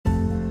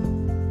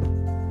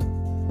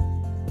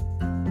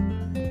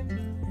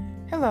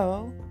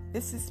Hello,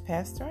 this is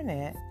Pastor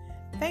Annette.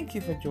 Thank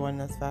you for joining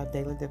us for our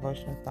daily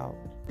devotional thought.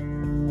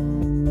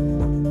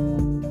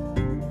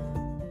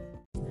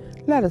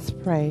 Let us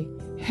pray.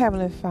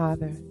 Heavenly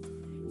Father,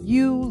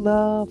 you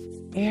love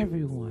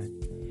everyone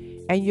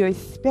and you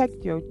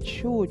expect your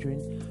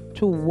children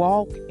to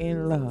walk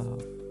in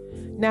love.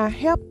 Now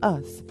help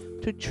us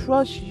to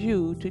trust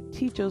you to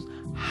teach us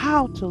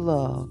how to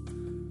love,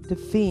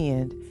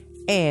 defend,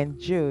 and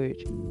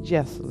judge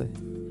justly.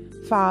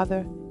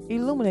 Father,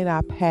 illuminate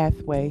our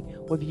pathway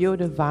with your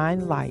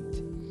divine light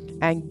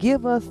and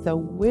give us the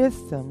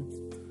wisdom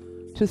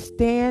to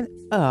stand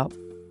up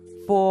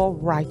for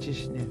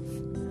righteousness.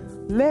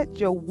 Let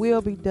your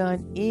will be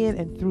done in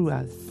and through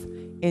us.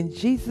 In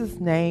Jesus'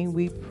 name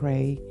we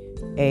pray.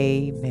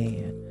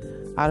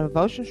 Amen. Our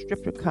devotion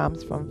scripture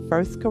comes from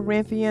 1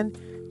 Corinthians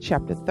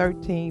chapter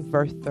 13,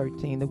 verse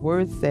 13. The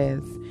word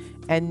says,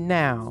 "And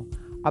now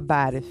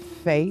abideth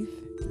faith,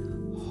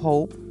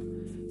 hope,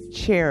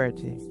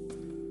 charity.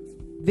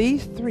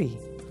 These three,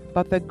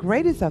 but the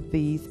greatest of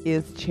these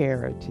is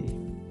charity."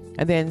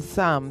 And then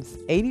Psalms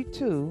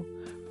 82,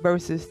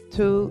 verses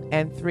 2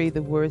 and 3,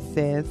 the word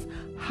says,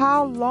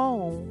 "How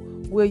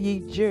long will ye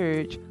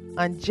judge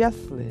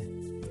unjustly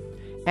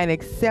and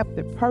accept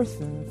the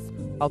persons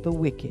of the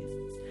wicked?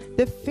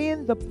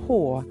 Defend the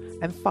poor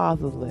and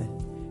fatherless.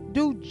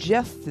 Do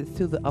justice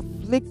to the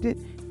afflicted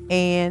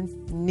and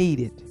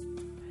needed."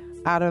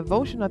 Our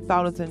devotional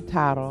thought is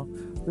entitled,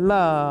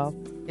 "Love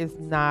is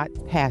not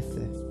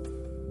passive."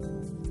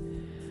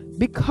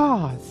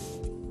 Because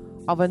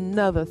of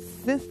another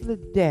senseless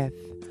death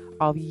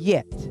of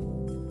yet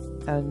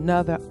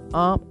another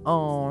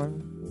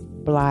unarmed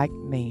black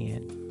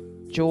man,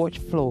 George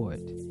Floyd,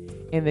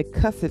 in the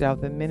custody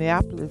of the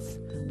Minneapolis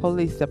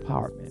Police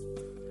Department,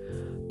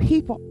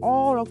 people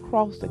all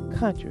across the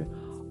country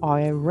are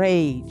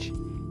enraged,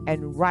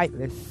 and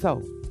rightly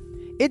so.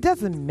 It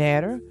doesn't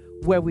matter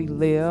where we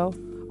live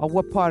or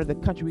what part of the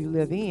country we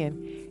live in.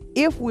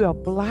 If we are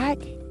black,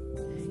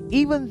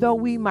 even though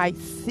we might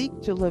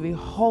seek to live a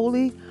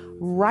holy,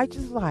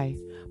 righteous life,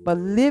 but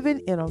living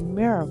in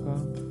America,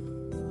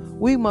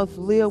 we must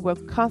live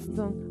with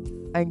constant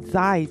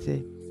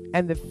anxiety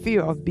and the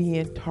fear of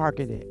being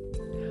targeted.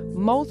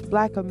 Most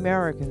black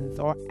Americans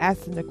are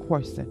asking the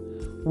question,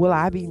 will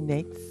I be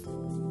next?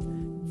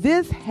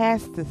 This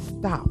has to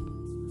stop.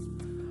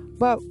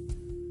 But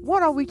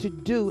what are we to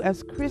do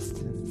as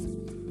Christians?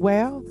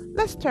 Well,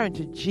 let's turn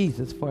to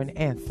Jesus for an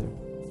answer.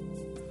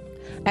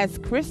 As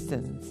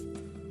Christians,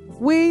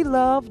 we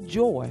love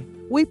joy.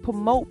 We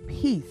promote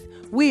peace.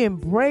 We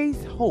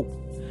embrace hope.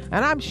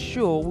 And I'm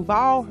sure we've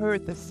all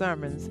heard the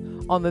sermons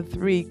on the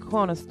three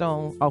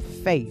cornerstones of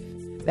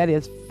faith. That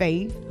is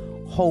faith,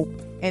 hope,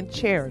 and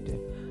charity.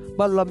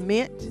 But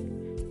lament,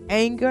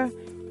 anger,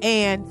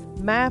 and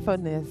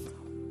mindfulness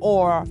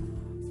are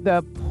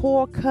the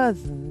poor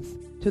cousins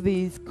to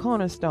these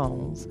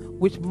cornerstones,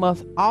 which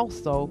must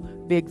also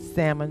be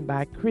examined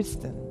by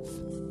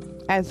Christians.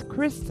 As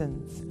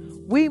Christians,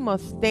 we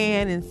must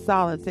stand in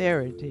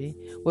solidarity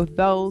with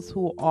those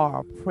who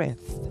are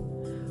oppressed.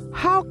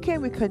 How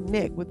can we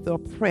connect with the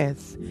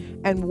oppressed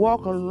and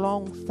walk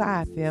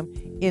alongside them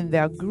in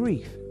their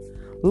grief?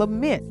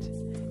 Lament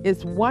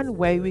is one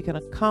way we can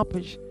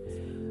connect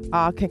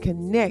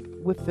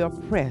with the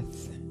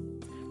oppressed.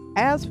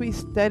 As we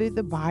study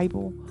the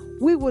Bible,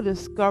 we will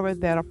discover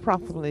that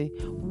approximately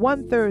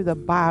 1/3 of the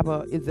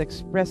Bible is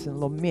expressing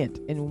lament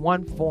in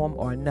one form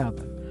or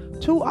another.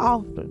 Too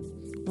often,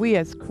 we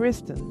as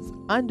Christians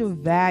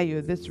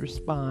undervalue this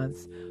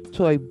response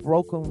to a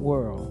broken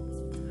world.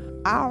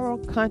 Our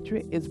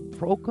country is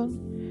broken,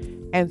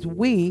 and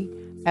we,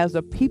 as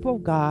a people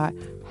of God,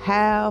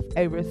 have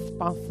a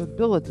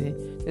responsibility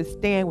to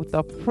stand with the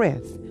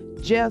oppressed,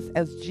 just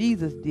as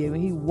Jesus did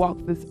when he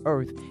walked this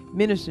earth,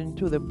 ministering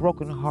to the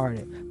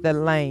brokenhearted, the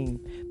lame,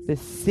 the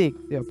sick,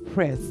 the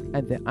oppressed,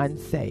 and the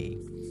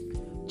unsaved.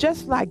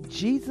 Just like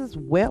Jesus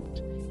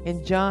wept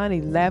in John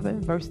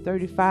 11, verse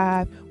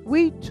 35,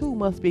 we too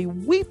must be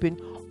weeping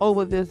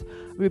over this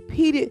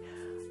repeated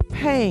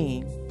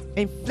pain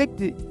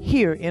inflicted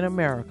here in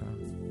America.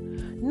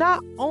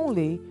 Not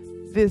only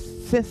this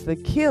senseless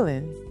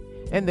killing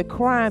and the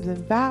crimes and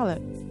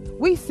violence,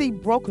 we see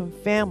broken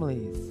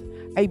families,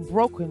 a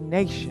broken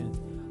nation,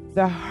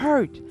 the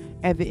hurt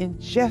and the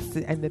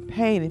injustice and the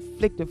pain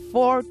inflicted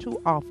far too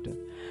often.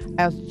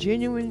 As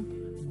genuine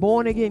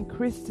born-again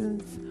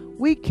Christians,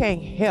 we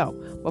can't help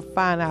but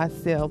find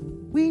ourselves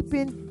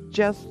weeping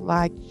just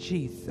like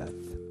Jesus.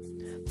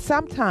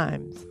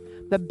 Sometimes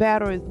the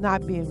battle is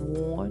not being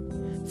won.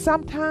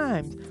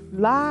 Sometimes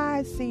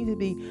lies seem to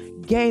be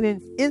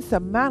gaining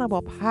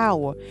insurmountable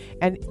power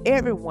and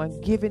everyone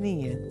giving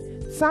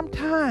in.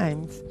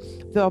 Sometimes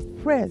the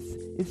oppressed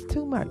is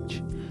too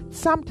much.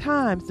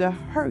 Sometimes the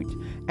hurt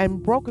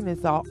and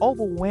brokenness are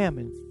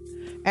overwhelming.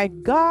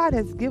 And God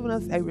has given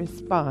us a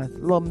response,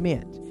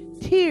 lament.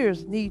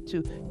 Tears need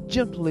to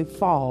gently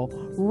fall.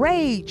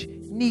 Rage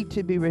need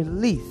to be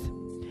released.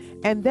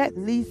 And that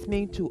leads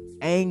me to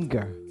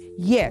anger.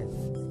 Yes,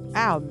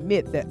 I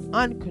admit that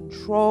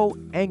uncontrolled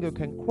anger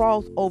can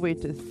cross over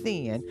into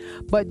sin,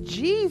 but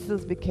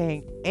Jesus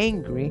became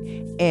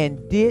angry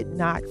and did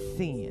not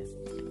sin.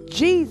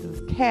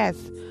 Jesus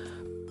cast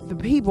the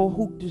people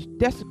who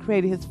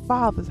desecrated his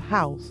father's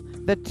house,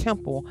 the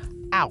temple,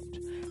 out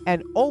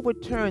and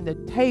overturned the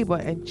table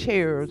and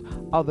chairs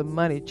of the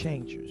money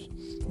changers.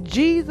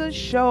 Jesus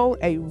showed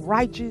a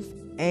righteous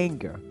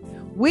anger.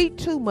 We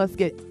too must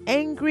get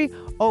angry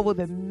over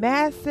the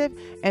massive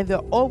and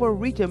the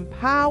overreaching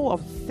power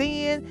of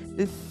sin,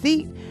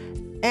 deceit,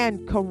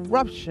 and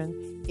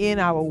corruption in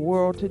our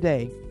world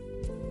today.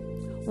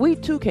 We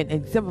too can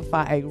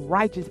exemplify a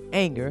righteous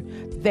anger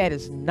that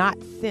is not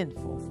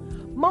sinful.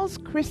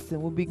 Most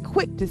Christians will be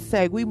quick to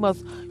say we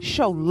must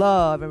show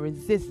love and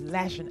resist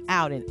lashing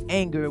out in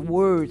anger and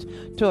words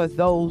towards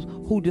those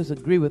who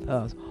disagree with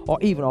us or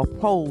even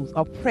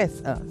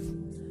oppress us.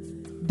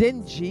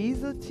 Didn't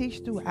Jesus teach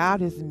throughout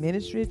his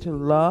ministry to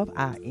love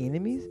our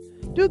enemies,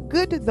 do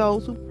good to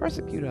those who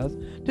persecute us,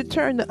 to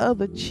turn the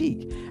other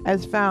cheek,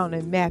 as found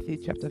in Matthew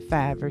chapter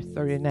 5, verse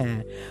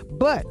 39?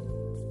 But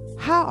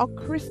how are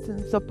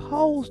Christians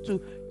supposed to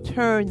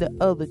turn the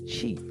other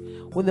cheek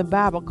when the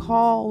Bible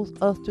calls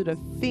us to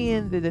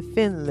defend the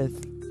defenseless,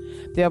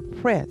 the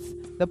oppressed,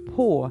 the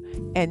poor,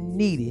 and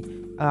needy,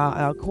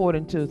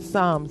 according to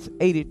Psalms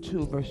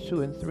 82, verse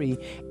 2 and 3,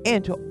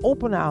 and to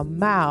open our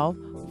mouth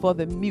for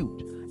the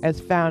mute,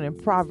 as found in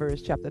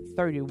Proverbs chapter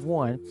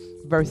 31,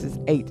 verses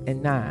 8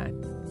 and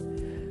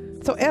 9.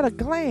 So at a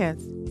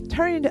glance,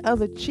 turning the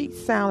other cheek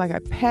sounds like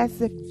a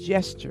passive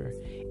gesture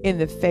in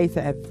the face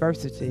of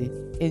adversity,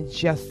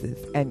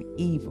 injustice, and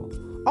evil.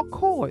 Of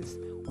course,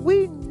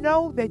 we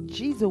know that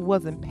Jesus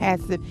wasn't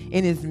passive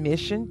in his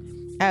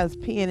mission, as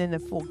penned in the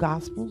four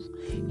Gospels.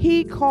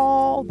 He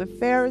called the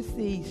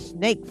Pharisees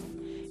snakes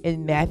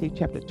in Matthew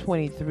chapter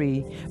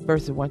 23,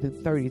 verses 1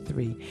 through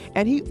 33.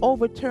 And he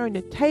overturned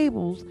the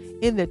tables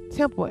in the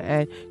temple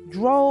and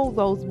drove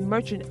those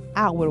merchants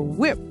out with a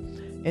whip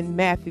in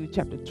Matthew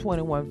chapter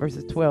 21,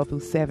 verses 12 through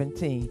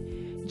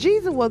 17.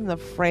 Jesus wasn't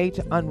afraid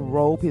to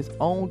unrobe his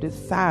own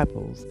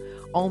disciples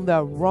on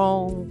their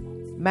wrong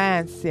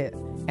mindset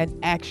and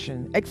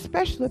action,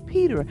 especially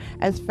Peter,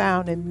 as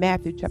found in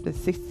Matthew chapter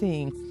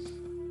 16,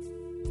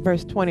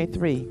 verse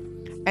 23.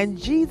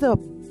 And Jesus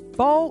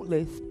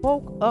boldly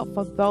spoke up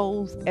for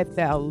those at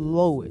their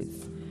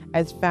lowest,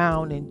 as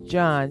found in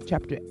John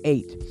chapter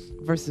 8,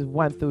 verses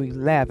 1 through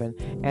 11,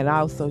 and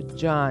also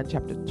John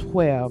chapter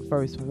 12,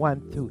 verse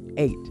 1 through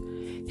 8.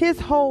 His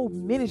whole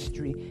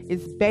ministry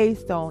is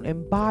based on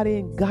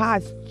embodying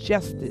God's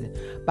justice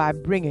by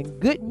bringing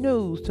good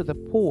news to the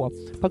poor,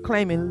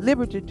 proclaiming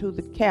liberty to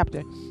the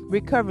captive,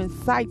 recovering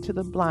sight to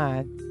the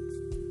blind,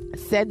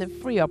 setting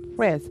free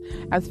oppressed,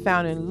 as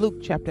found in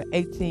Luke chapter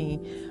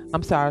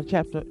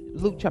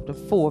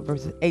 4,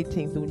 verses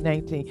 18 through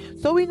 19.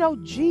 So we know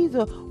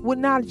Jesus would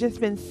not have just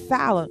been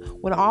silent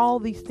when all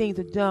these things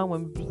are done,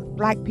 when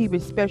black people,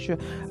 especially,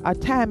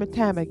 time and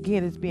time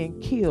again, is being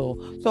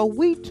killed. So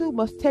we too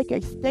must take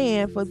a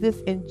stand for this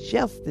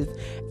injustice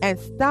and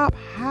stop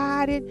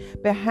hiding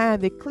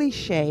behind the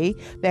cliche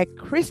that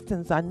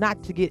Christians are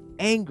not to get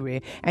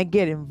angry and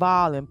get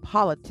involved in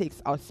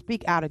politics or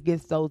speak out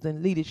against those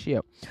in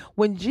leadership.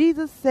 When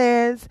Jesus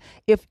says,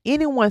 if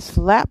anyone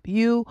slap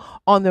you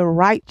on the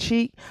right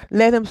cheek,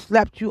 let him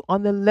slap you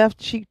on the left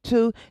cheek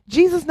too.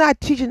 Jesus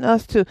not teaching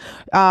us to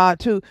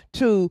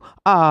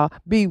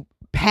be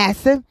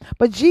passive,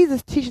 but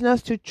Jesus teaching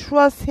us to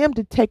trust him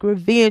to take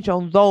revenge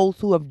on those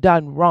who have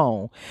done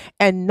wrong,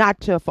 and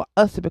not for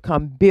us to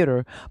become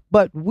bitter,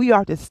 but we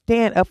are to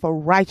stand up for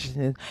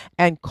righteousness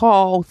and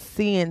call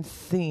sin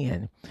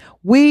sin.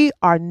 We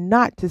are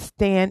not to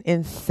stand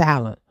in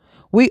silence.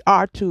 We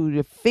are to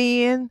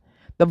defend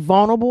the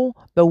vulnerable,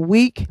 the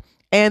weak,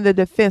 and the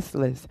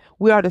defenseless.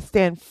 We are to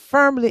stand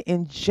firmly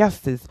in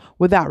justice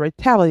without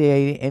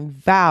retaliating in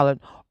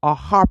violence or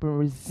harboring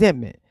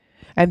resentment.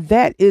 And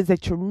that is a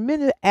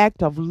tremendous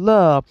act of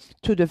love,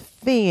 to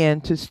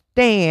defend, to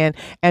stand,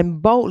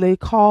 and boldly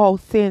call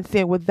sin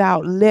sin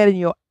without letting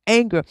your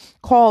anger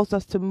cause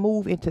us to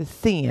move into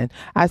sin.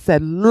 I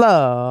said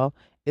love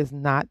is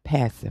not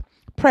passive.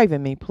 Pray for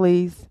me,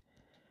 please.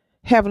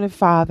 Heavenly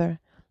Father,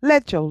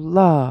 let your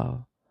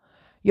love,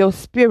 your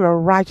spirit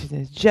of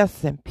righteousness,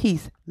 justice, and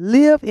peace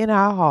live in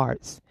our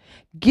hearts.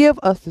 Give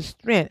us the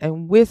strength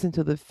and wisdom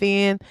to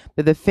defend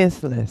the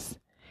defenseless.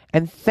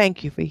 And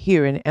thank you for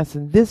hearing and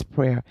answering this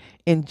prayer.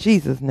 In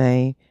Jesus'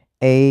 name,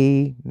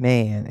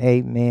 amen.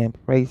 Amen.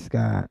 Praise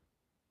God.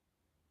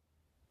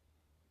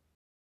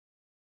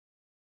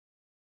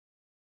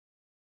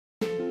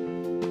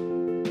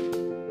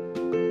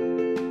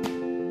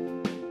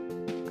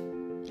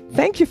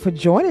 Thank you for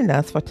joining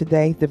us for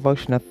today's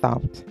devotional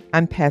thought.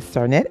 I'm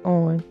Pastor Arnett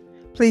Owen.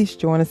 Please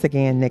join us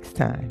again next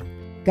time.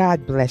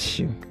 God bless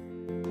you.